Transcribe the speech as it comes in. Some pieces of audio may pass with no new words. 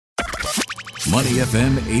Money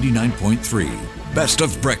FM 89.3. Best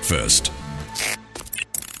of breakfast.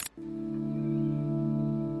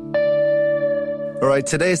 All right,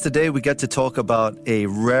 today is the day we get to talk about a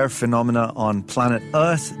rare phenomena on planet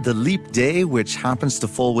Earth, the leap day, which happens to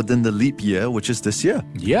fall within the leap year, which is this year.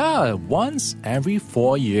 Yeah, once every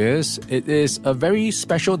 4 years. It is a very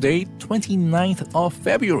special day, 29th of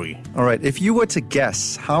February. All right, if you were to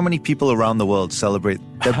guess how many people around the world celebrate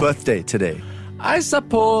their birthday today? I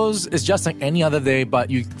suppose it's just like any other day, but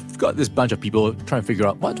you've got this bunch of people trying to figure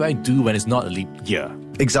out, what do I do when it's not a leap year?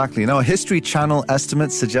 Exactly. Now, a History Channel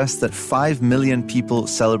estimate suggests that 5 million people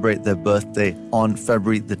celebrate their birthday on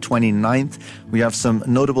February the 29th. We have some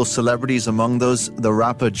notable celebrities among those, the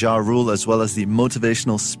rapper Ja Rule, as well as the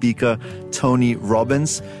motivational speaker Tony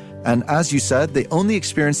Robbins. And as you said, they only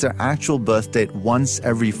experience their actual birth date once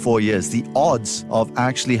every 4 years. The odds of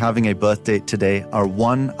actually having a birth date today are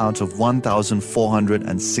 1 out of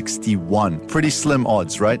 1,461. Pretty slim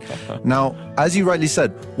odds, right? Now, as you rightly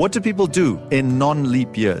said, what do people do in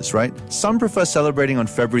non-leap years, right? Some prefer celebrating on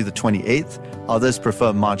February the 28th. Others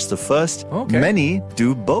prefer March the 1st. Okay. Many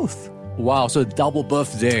do both. Wow, so double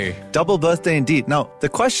birthday. Double birthday indeed. Now, the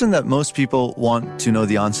question that most people want to know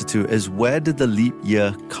the answer to is, where did the leap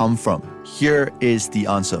year come from? Here is the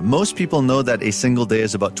answer. Most people know that a single day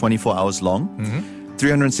is about 24 hours long,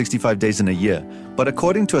 365 days in a year. But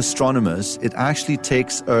according to astronomers, it actually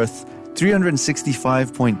takes Earth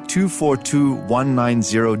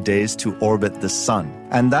 365.242190 days to orbit the sun.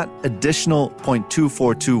 And that additional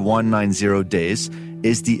 0.242190 days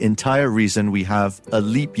is the entire reason we have a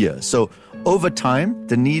leap year. So over time,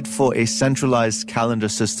 the need for a centralized calendar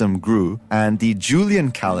system grew, and the Julian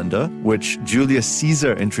calendar, which Julius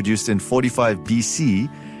Caesar introduced in 45 BC,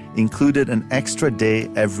 included an extra day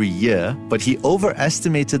every year, but he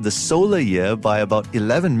overestimated the solar year by about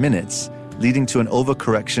 11 minutes, leading to an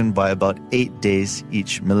overcorrection by about 8 days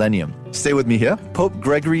each millennium. Stay with me here. Pope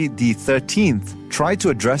Gregory XIII tried to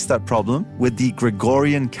address that problem with the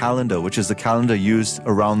Gregorian calendar, which is the calendar used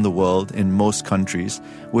around the world in most countries,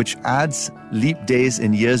 which adds leap days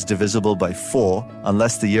in years divisible by 4,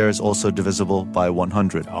 unless the year is also divisible by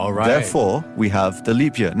 100. All right. Therefore, we have the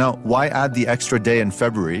leap year. Now, why add the extra day in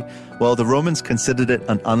February? Well, the Romans considered it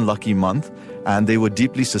an unlucky month, and they were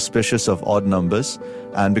deeply suspicious of odd numbers.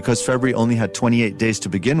 And because February only had 28 days to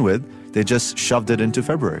begin with, they just shoved it into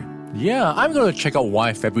February. Yeah, I'm going to check out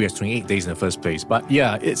why February has 28 days in the first place. But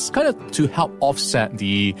yeah, it's kind of to help offset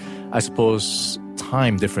the, I suppose,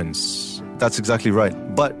 time difference. That's exactly right.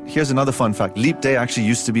 But here's another fun fact. Leap day actually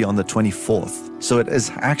used to be on the 24th. So it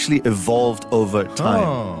has actually evolved over time.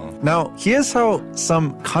 Oh. Now, here's how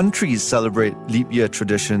some countries celebrate leap year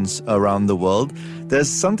traditions around the world. There's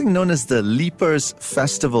something known as the Leapers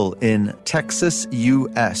Festival in Texas,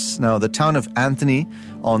 U.S. Now, the town of Anthony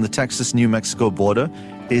on the Texas-New Mexico border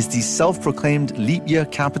is the self-proclaimed leap year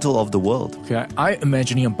capital of the world. Okay, I'm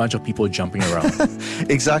imagining a bunch of people jumping around.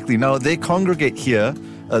 Exactly. Now, they congregate here,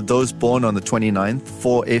 those born on the 29th,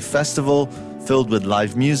 for a festival filled with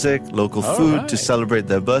live music, local food to celebrate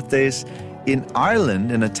their birthdays. In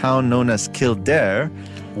Ireland, in a town known as Kildare,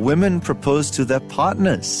 women propose to their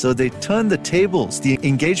partners. So they turn the tables, the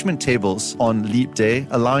engagement tables on Leap Day,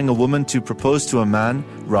 allowing a woman to propose to a man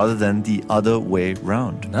rather than the other way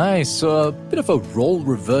round. Nice. So a bit of a role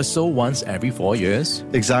reversal once every 4 years.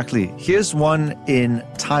 Exactly. Here's one in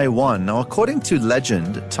Taiwan. Now, according to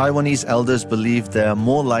legend, Taiwanese elders believe they're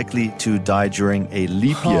more likely to die during a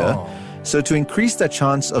leap year. So to increase their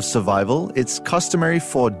chance of survival, it's customary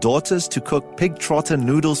for daughters to cook pig trotter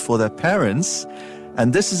noodles for their parents.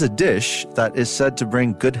 And this is a dish that is said to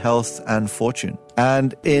bring good health and fortune.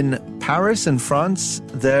 And in Paris, in France,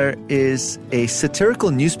 there is a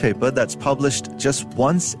satirical newspaper that's published just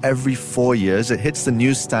once every 4 years. It hits the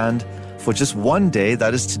newsstand for just one day,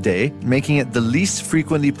 that is today, making it the least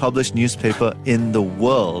frequently published newspaper in the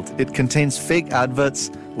world. It contains fake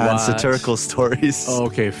adverts and satirical stories.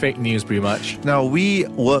 Okay, fake news pretty much. Now, we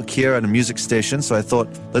work here at a music station, so I thought,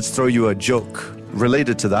 let's throw you a joke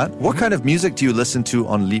related to that. What kind of music do you listen to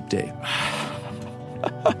on Leap Day?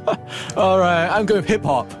 All right, I'm going with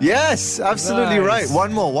hip-hop. Yes, absolutely right.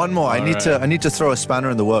 One more. I need to throw a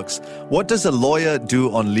spanner in the works. What does a lawyer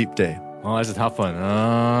do on Leap Day? Oh, that's a tough one.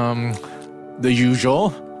 The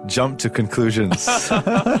usual. Jump to conclusions.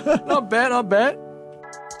 Not bad.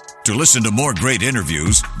 To listen to more great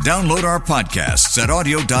interviews, download our podcasts at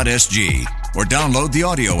audio.sg or download the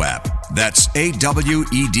audio app. That's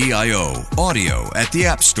AWEDIO, audio at the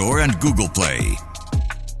App Store and Google Play.